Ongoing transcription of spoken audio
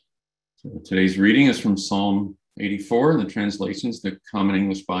So today's reading is from Psalm 84, and the translation is the Common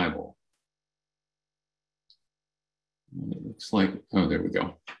English Bible. It looks like, oh, there we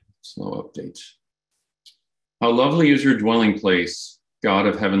go. Slow update. How lovely is your dwelling place, God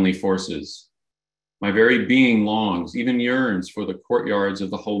of heavenly forces. My very being longs, even yearns for the courtyards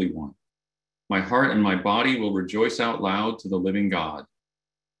of the Holy One. My heart and my body will rejoice out loud to the living God.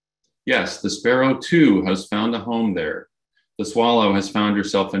 Yes, the sparrow too has found a home there. The swallow has found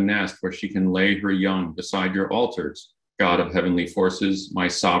herself a nest where she can lay her young beside your altars, God of heavenly forces, my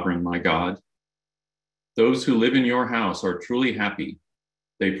sovereign, my God. Those who live in your house are truly happy.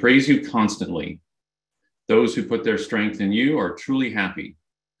 They praise you constantly. Those who put their strength in you are truly happy.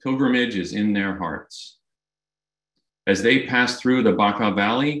 Pilgrimage is in their hearts. As they pass through the Baca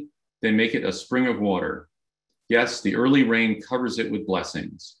Valley, they make it a spring of water. Yes, the early rain covers it with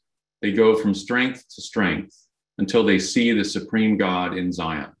blessings. They go from strength to strength until they see the supreme God in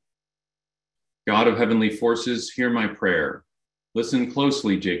Zion. God of heavenly forces, hear my prayer. Listen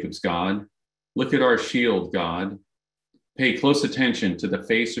closely, Jacob's God. Look at our shield, God. Pay close attention to the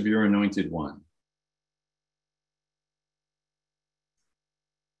face of your anointed one.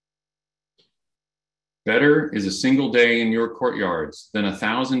 Better is a single day in your courtyards than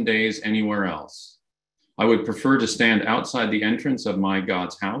 1,000 days anywhere else. I would prefer to stand outside the entrance of my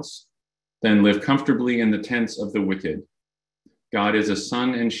God's house than live comfortably in the tents of the wicked. God is a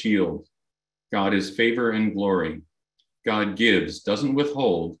sun and shield. God is favor and glory. God gives, doesn't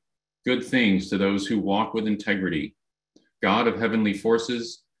withhold, good things to those who walk with integrity. God of heavenly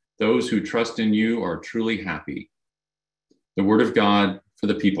forces, those who trust in you are truly happy. The word of God for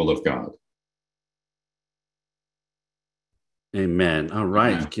the people of God. Amen. All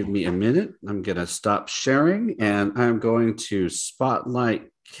right. Give me a minute. I'm going to stop sharing and I'm going to spotlight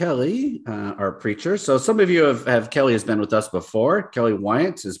Kelly, our preacher. So some of you have Kelly has been with us before. Kelly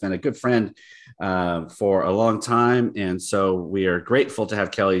Wiant has been a good friend for a long time. And so we are grateful to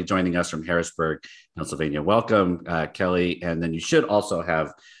have Kelly joining us from Harrisburg, Pennsylvania. Welcome, Kelly. And then you should also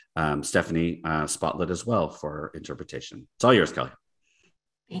have Stephanie spotlit as well for interpretation. It's all yours, Kelly.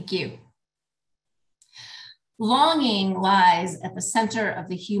 Thank you. Longing lies at the center of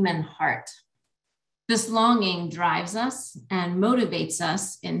the human heart. This longing drives us and motivates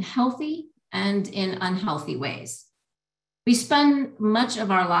us in healthy and in unhealthy ways. We spend much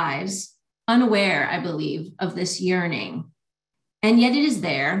of our lives unaware, I believe, of this yearning, and yet it is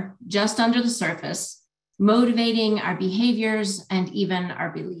there, just under the surface, motivating our behaviors and even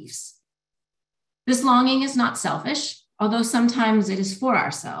our beliefs. This longing is not selfish, although sometimes it is for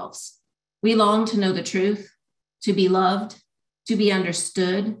ourselves. We long to know the truth, to be loved, to be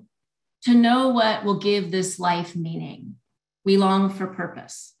understood, to know what will give this life meaning. We long for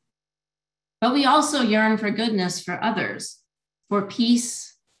purpose. But we also yearn for goodness for others, for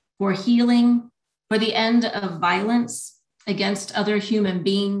peace, for healing, for the end of violence against other human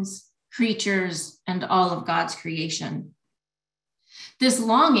beings, creatures, and all of God's creation. This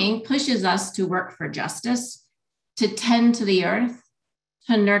longing pushes us to work for justice, to tend to the earth,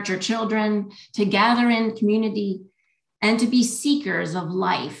 to nurture children, to gather in community, and to be seekers of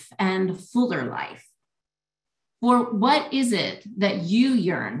life and fuller life. For what is it that you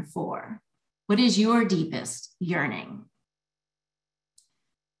yearn for? What is your deepest yearning?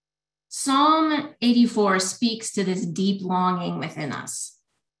 Psalm 84 speaks to this deep longing within us.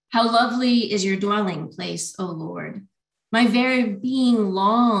 How lovely is your dwelling place, O Lord. My very being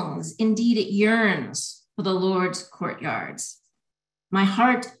longs, indeed it yearns for the Lord's courtyards. My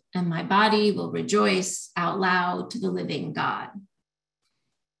heart and my body will rejoice out loud to the living God.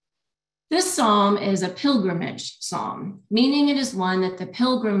 This psalm is a pilgrimage psalm, meaning it is one that the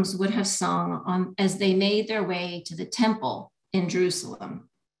pilgrims would have sung as they made their way to the temple in Jerusalem.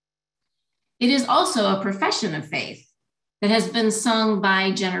 It is also a profession of faith that has been sung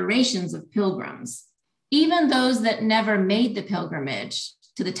by generations of pilgrims, even those that never made the pilgrimage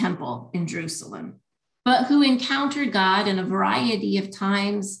to the temple in Jerusalem, but who encountered God in a variety of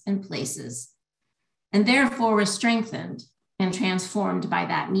times and places, and therefore were strengthened and transformed by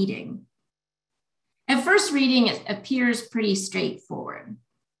that meeting. At first reading, it appears pretty straightforward.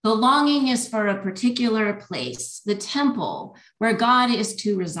 The longing is for a particular place, the temple where God is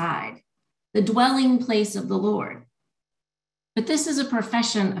to reside, the dwelling place of the Lord. But this is a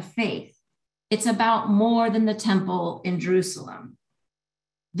profession of faith. It's about more than the temple in Jerusalem.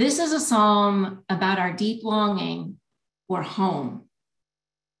 This is a psalm about our deep longing for home.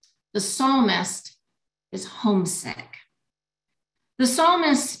 The psalmist is homesick. The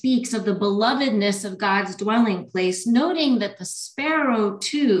psalmist speaks of the belovedness of God's dwelling place, noting that the sparrow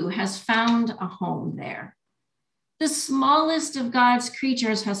too has found a home there. The smallest of God's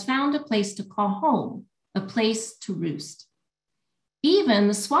creatures has found a place to call home, a place to roost. Even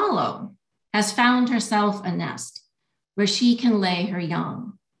the swallow has found herself a nest where she can lay her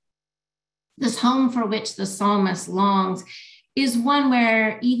young. This home for which the psalmist longs is one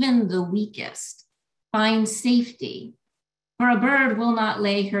where even the weakest finds safety, for a bird will not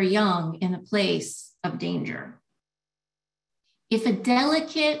lay her young in a place of danger. If a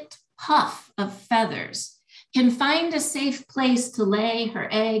delicate puff of feathers can find a safe place to lay her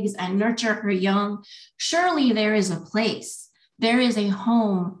eggs and nurture her young, surely there is a place, there is a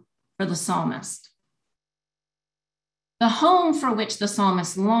home for the psalmist. The home for which the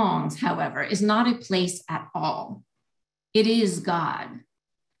psalmist longs, however, is not a place at all. It is God.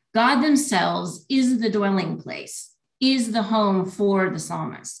 God themselves is the dwelling place, is the home for the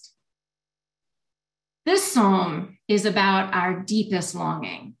psalmist. This psalm is about our deepest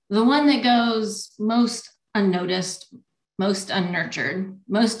longing, the one that goes most unnoticed, most unnurtured,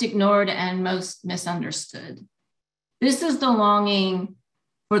 most ignored, and most misunderstood. This is the longing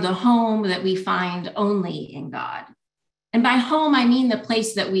for the home that we find only in God. And by home, I mean the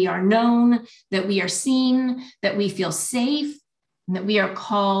place that we are known, that we are seen, that we feel safe, and that we are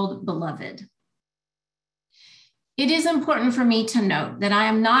called beloved. It is important for me to note that I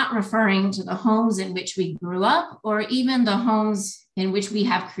am not referring to the homes in which we grew up or even the homes in which we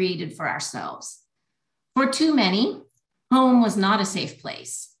have created for ourselves. For too many, home was not a safe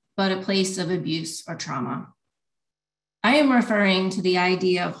place, but a place of abuse or trauma. I am referring to the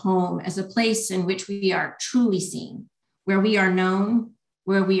idea of home as a place in which we are truly seen, where we are known,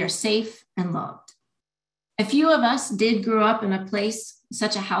 where we are safe and loved. A few of us did grow up in a place,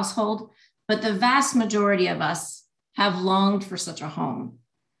 such a household, but the vast majority of us have longed for such a home,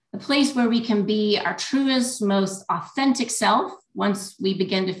 a place where we can be our truest, most authentic self once we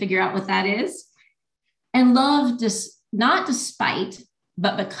begin to figure out what that is, and love not despite,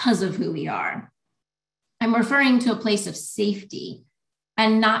 but because of who we are. I'm referring to a place of safety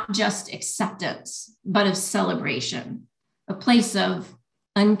and not just acceptance, but of celebration, a place of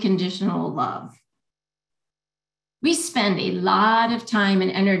unconditional love. We spend a lot of time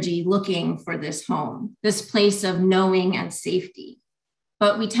and energy looking for this home, this place of knowing and safety,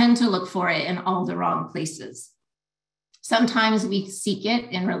 but we tend to look for it in all the wrong places. Sometimes we seek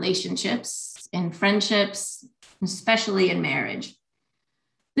it in relationships, in friendships, especially in marriage.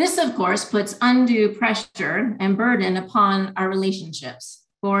 This, of course, puts undue pressure and burden upon our relationships,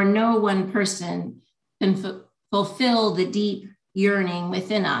 for no one person can fulfill the deep yearning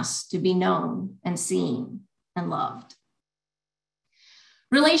within us to be known and seen and loved.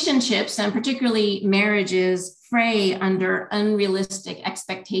 Relationships, and particularly marriages, fray under unrealistic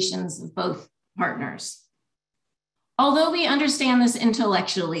expectations of both partners. Although we understand this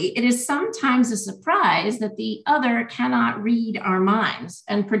intellectually, it is sometimes a surprise that the other cannot read our minds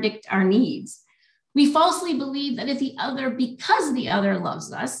and predict our needs. We falsely believe that because the other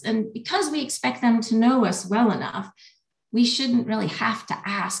loves us and because we expect them to know us well enough, we shouldn't really have to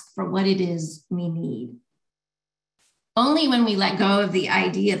ask for what it is we need. Only when we let go of the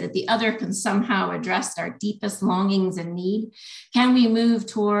idea that the other can somehow address our deepest longings and need can we move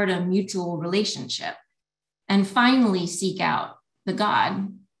toward a mutual relationship and finally seek out the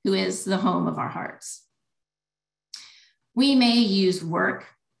God who is the home of our hearts. We may use work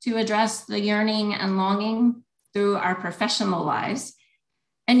to address the yearning and longing through our professional lives,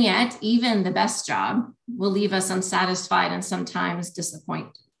 and yet even the best job will leave us unsatisfied and sometimes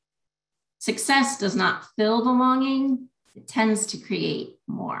disappointed. Success does not fill the longing, it tends to create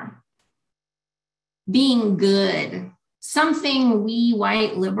more. Being good, something we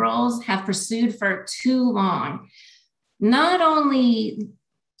white liberals have pursued for too long, not only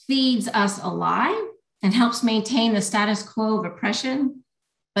feeds us alive and helps maintain the status quo of oppression,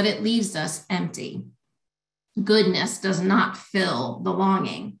 but it leaves us empty. Goodness does not fill the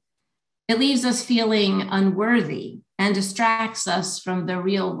longing. It leaves us feeling unworthy and distracts us from the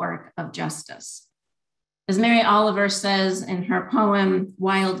real work of justice. As Mary Oliver says in her poem,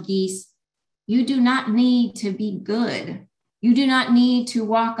 Wild Geese, you do not need to be good. You do not need to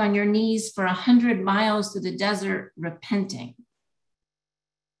walk on your knees for 100 miles through the desert repenting.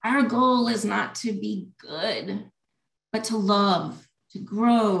 Our goal is not to be good, but to love, to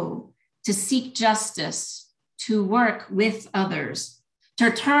grow, to seek justice, to work with others, to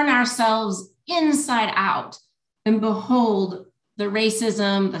turn ourselves inside out and behold the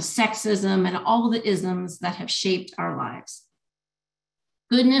racism, the sexism, and all the isms that have shaped our lives.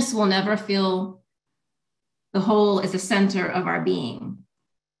 Goodness will never fill the whole as the center of our being.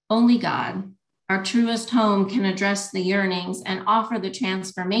 Only God, our truest home, can address the yearnings and offer the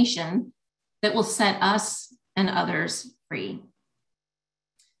transformation that will set us and others free.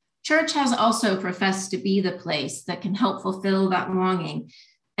 Church has also professed to be the place that can help fulfill that longing.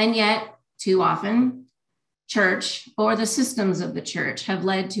 And yet, too often, church or the systems of the church have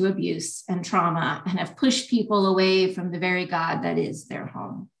led to abuse and trauma and have pushed people away from the very God that is their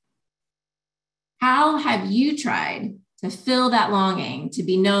home. How have you tried to fill that longing to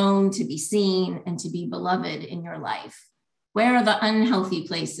be known, to be seen, and to be beloved in your life? Where are the unhealthy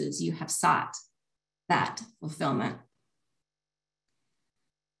places you have sought that fulfillment?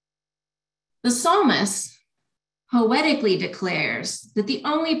 The psalmist poetically declares that the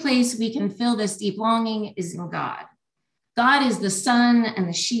only place we can fill this deep longing is in God. God is the sun and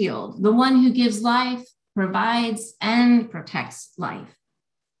the shield, the one who gives life, provides, and protects life.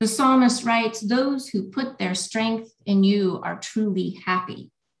 The psalmist writes, "Those who put their strength in you are truly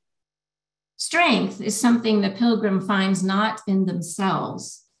happy." Strength is something the pilgrim finds not in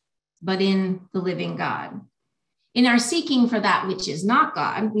themselves, but in the living God. In our seeking for that which is not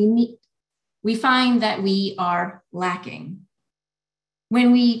God, we find that we are lacking.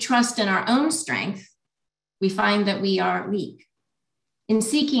 When we trust in our own strength, we find that we are weak. In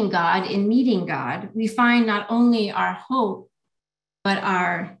seeking God, in meeting God, we find not only our hope, but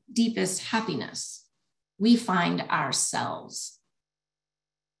our deepest happiness. We find ourselves.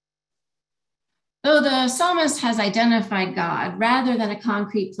 Though the psalmist has identified God rather than a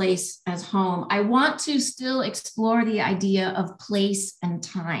concrete place as home, I want to still explore the idea of place and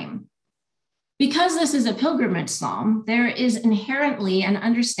time. Because this is a pilgrimage psalm, there is inherently an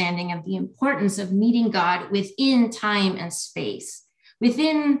understanding of the importance of meeting God within time and space.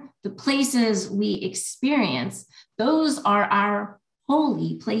 Within the places we experience, those are our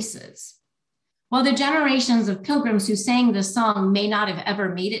holy places. While the generations of pilgrims who sang this song may not have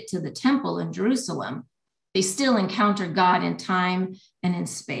ever made it to the temple in Jerusalem, they still encountered God in time and in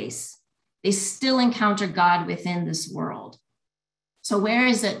space. They still encounter God within this world. So where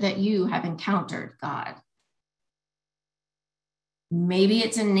is it that you have encountered God? Maybe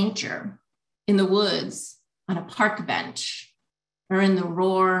it's in nature, in the woods, on a park bench, or in the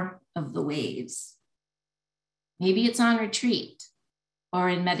roar of the waves. Maybe it's on retreat or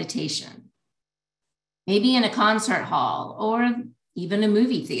in meditation. Maybe in a concert hall or even a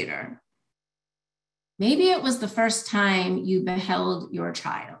movie theater. Maybe it was the first time you beheld your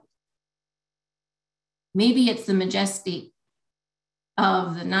child. Maybe it's the majesty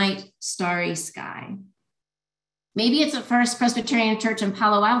of the night starry sky. Maybe it's at First Presbyterian Church in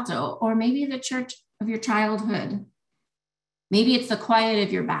Palo Alto, or maybe the church of your childhood. Maybe it's the quiet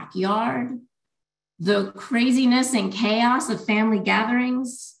of your backyard, the craziness and chaos of family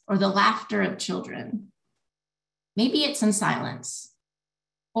gatherings, or the laughter of children. Maybe it's in silence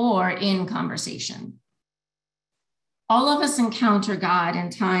or in conversation. All of us encounter God in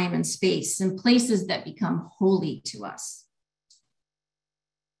time and space in places that become holy to us.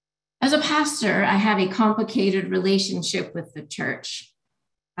 As a pastor, I have a complicated relationship with the church.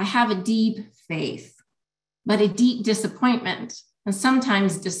 I have a deep faith, but a deep disappointment and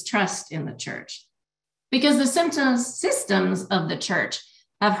sometimes distrust in the church, because the systems of the church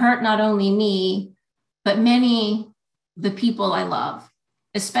have hurt not only me, but many of the people I love,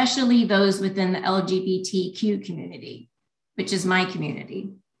 especially those within the LGBTQ community, which is my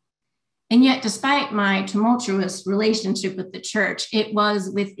community. And yet, despite my tumultuous relationship with the church, it was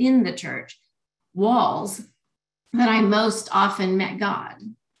within the church walls that I most often met God,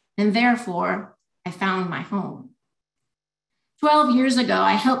 and therefore I found my home. 12 years ago,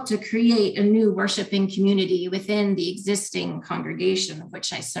 I helped to create a new worshiping community within the existing congregation of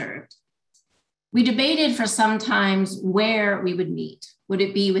which I served. We debated for some times where we would meet. Would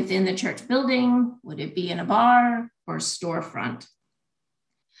it be within the church building? Would it be in a bar or storefront?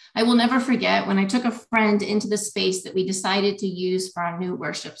 I will never forget when I took a friend into the space that we decided to use for our new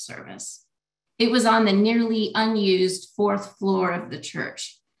worship service. It was on the nearly unused fourth floor of the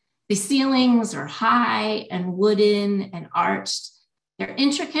church. The ceilings are high and wooden and arched. They're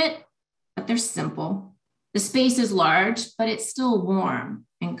intricate, but they're simple. The space is large, but it's still warm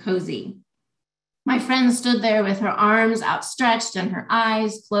and cozy. My friend stood there with her arms outstretched and her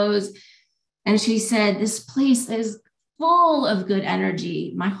eyes closed, and she said, "This place is full of good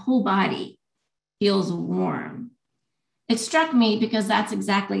energy. My whole body feels warm." It struck me because that's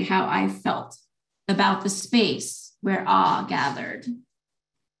exactly how I felt about the space where awe gathered.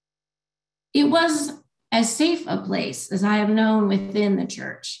 It was as safe a place as I have known within the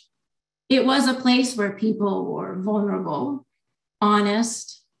church. It was a place where people were vulnerable,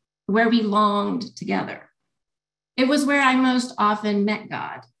 honest, where we longed together. It was where I most often met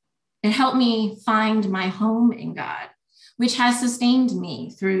God. It helped me find my home in God, which has sustained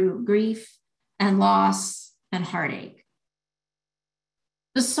me through grief and loss and heartache.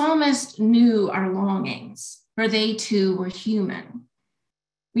 The psalmist knew our longings, for they too were human.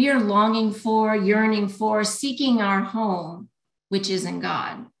 We are longing for, yearning for, seeking our home, which is in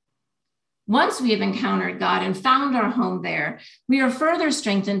God. Once we have encountered God and found our home there, we are further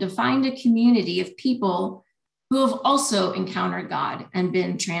strengthened to find a community of people who have also encountered God and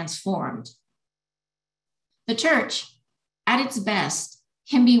been transformed. The church, at its best,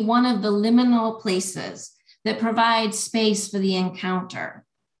 can be one of the liminal places that provide space for the encounter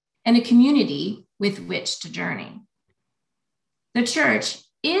and a community with which to journey. The church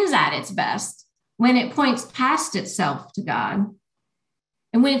is at its best when it points past itself to God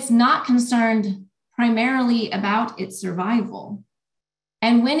and when it's not concerned primarily about its survival,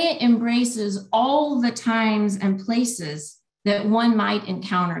 and when it embraces all the times and places that one might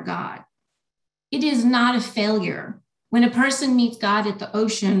encounter God. It is not a failure when a person meets God at the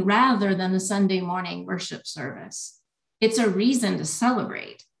ocean rather than the Sunday morning worship service. It's a reason to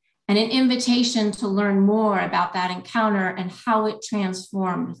celebrate and an invitation to learn more about that encounter and how it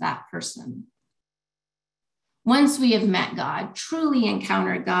transformed that person. Once we have met God, truly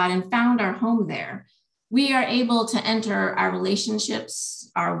encountered God, and found our home there, we are able to enter our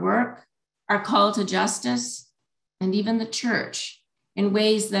relationships, our work, our call to justice, and even the church in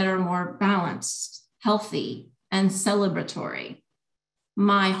ways that are more balanced, healthy, and celebratory.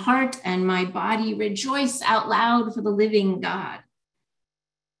 My heart and my body rejoice out loud for the living God.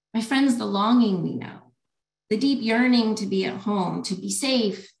 My friends, the longing we know, the deep yearning to be at home, to be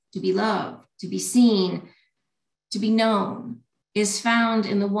safe, to be loved, to be seen, to be known, is found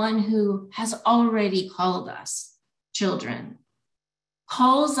in the one who has already called us children,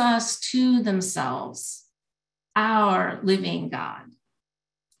 calls us to themselves, our living God.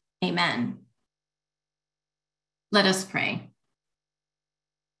 Amen. Let us pray.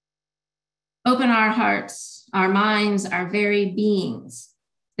 Open our hearts, our minds, our very beings,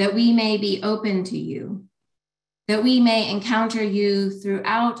 that we may be open to you, that we may encounter you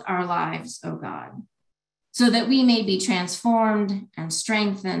throughout our lives, O God, so that we may be transformed and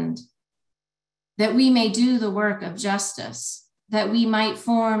strengthened, that we may do the work of justice, that we might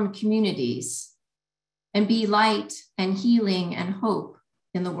form communities and be light and healing and hope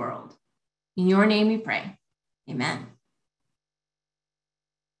in the world. In your name we pray. Amen.